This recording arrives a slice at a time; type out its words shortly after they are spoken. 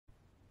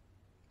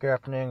Good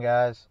afternoon,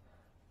 guys.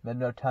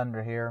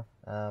 Tundra here.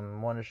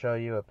 Wanted to show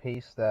you a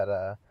piece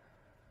that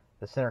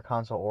the center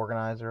console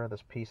organizer.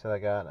 This piece that I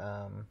got.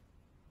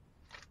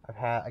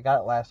 I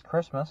got it last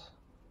Christmas,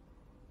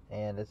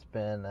 and it's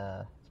been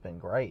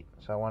great.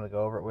 So I want to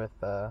go over it with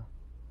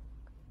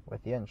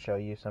you and show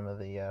you some of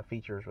the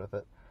features with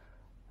it.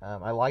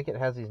 I like it. It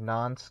has these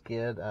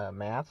non-skid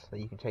mats that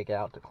you can take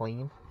out to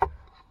clean.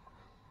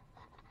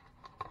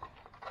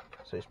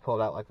 So you just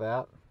pull it out like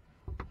that.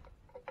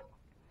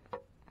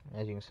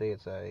 As you can see,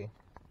 it's a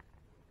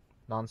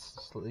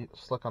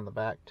non-slick on the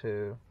back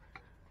too.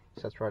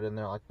 Sets right in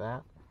there like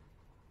that.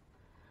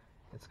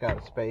 It's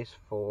got a space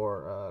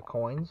for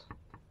coins.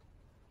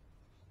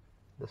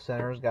 The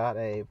center's got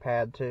a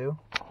pad too,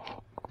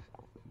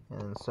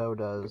 and so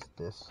does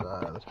this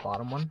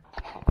bottom one.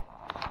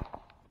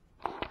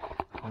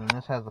 And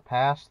this has the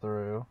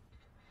pass-through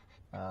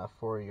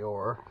for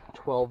your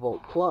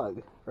 12-volt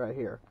plug right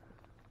here.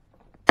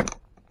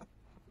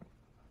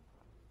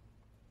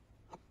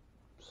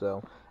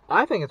 So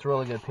I think it's a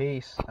really good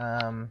piece.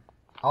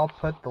 I'll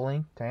put the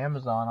link to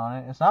Amazon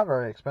on it. It's not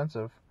very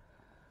expensive,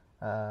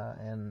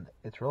 and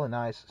it's really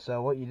nice.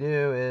 So what you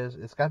do is,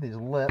 it's got these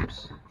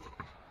lips.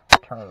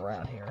 Turn it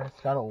around here.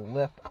 It's got a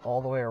lip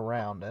all the way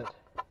around it,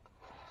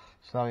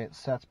 so it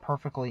sets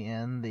perfectly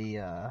in the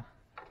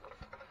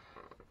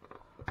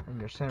in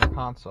your center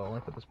console. Let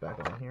me put this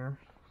back on here.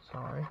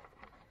 Sorry.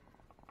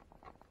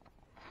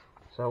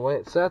 So the way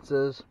it sets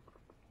is,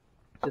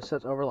 it just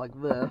sets over like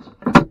this.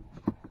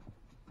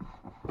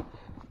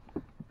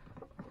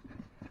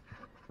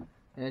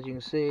 As you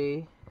can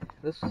see,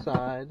 this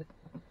side,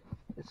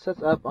 it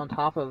sets up on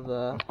top of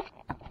the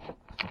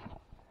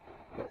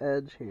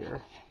edge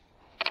here,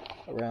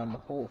 around the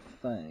whole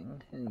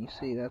thing. And you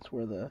see that's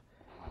where the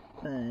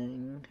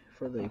thing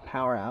for the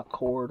power out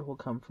cord will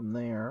come from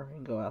there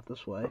and go out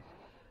this way.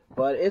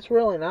 But it's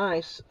really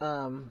nice.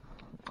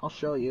 I'll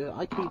show you.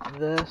 I keep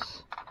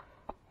this.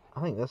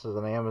 I think this is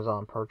an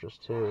Amazon purchase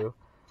too.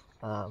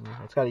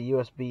 It's got a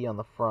USB on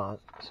the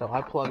front, so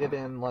I plug it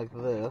in like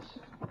this.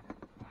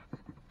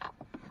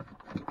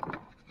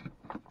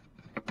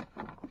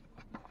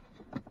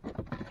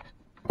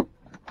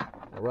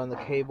 Run the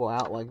cable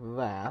out like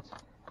that,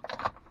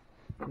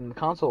 and the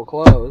console will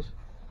close,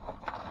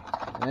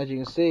 and as you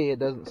can see, it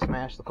doesn't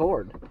smash the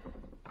cord.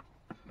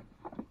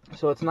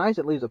 So it's nice.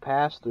 It leaves a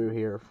pass through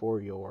here for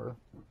your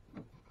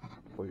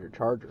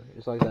charger.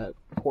 It's like that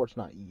port's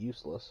not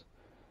useless.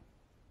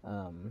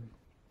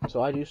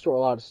 So I do store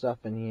a lot of stuff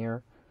in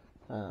here.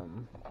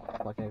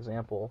 Like an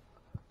example,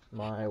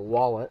 my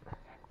wallet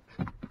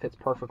fits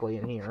perfectly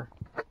in here.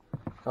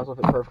 It also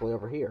fits perfectly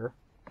over here.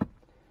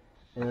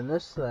 And then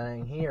this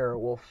thing here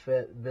will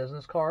fit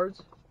business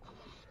cards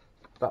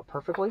about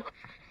perfectly.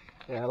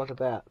 Yeah, look at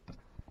that.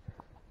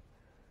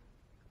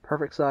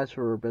 Perfect size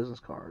for business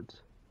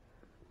cards.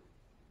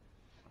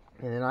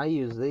 And then I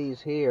use these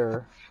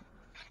here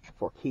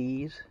for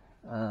keys.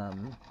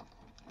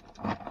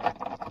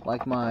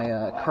 Like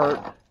my Curt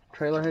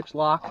trailer hitch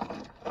lock.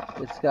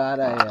 It's got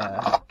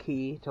a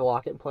key to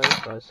lock it in place,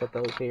 so I set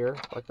those here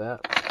like that.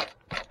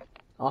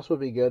 Also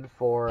would be good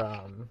for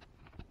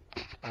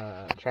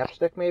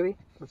chapstick, maybe.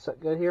 Let's set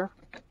good here.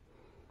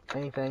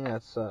 Anything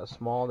that's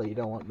small that you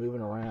don't want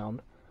moving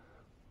around.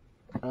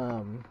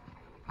 So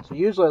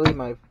usually I leave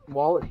my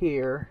wallet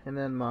here, and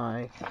then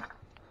my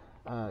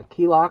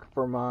key lock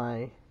for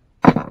my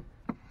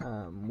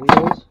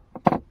wheels.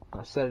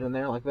 I set it in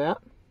there like that.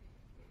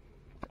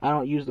 I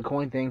don't use the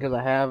coin thing because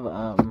I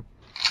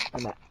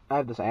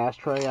have this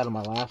ashtray out of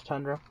my last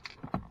Tundra.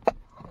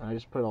 I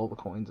just put all the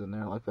coins in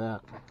there like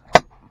that.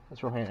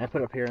 That's real handy. I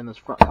put it up here in this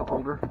front cup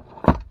holder.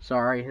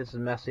 Sorry, this is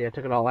messy. I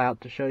took it all out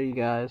to show you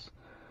guys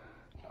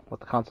what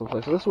the console looks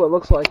like. So this is what it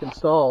looks like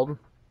installed.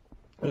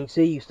 And you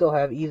see you still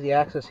have easy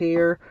access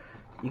here.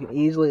 You can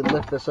easily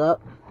lift this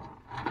up.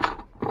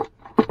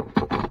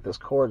 Get this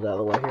cord out of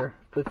the way here.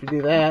 But if you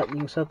do that, you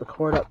can set the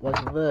cord up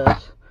like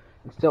this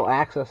and still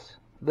access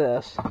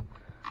this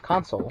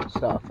console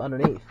stuff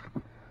underneath.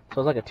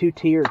 So it's like a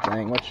two-tiered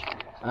thing, which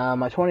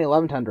my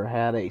 2011 Tundra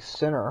had a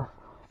center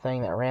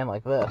thing that ran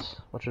like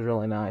this, which was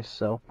really nice.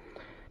 So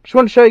just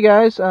want to show you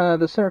guys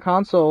the center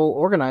console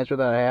organizer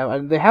that I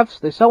have.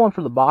 They sell one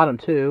for the bottom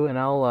too, and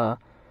I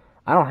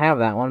don't have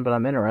that one, but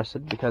I'm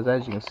interested because,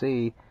 as you can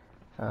see,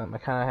 I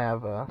kind of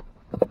have a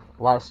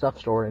lot of stuff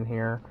stored in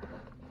here,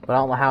 but I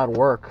don't know how it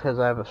works because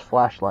I have a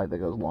flashlight that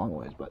goes a long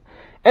ways. But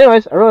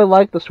anyways, I really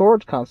like the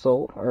storage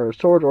console or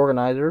storage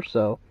organizer,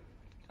 so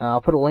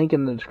I'll put a link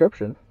in the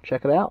description.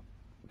 Check it out.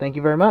 Thank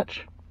you very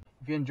much.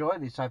 If you enjoy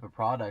these type of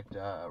product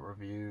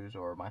reviews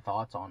or my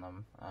thoughts on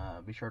them,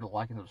 be sure to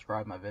like and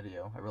subscribe my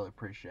video. I really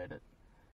appreciate it.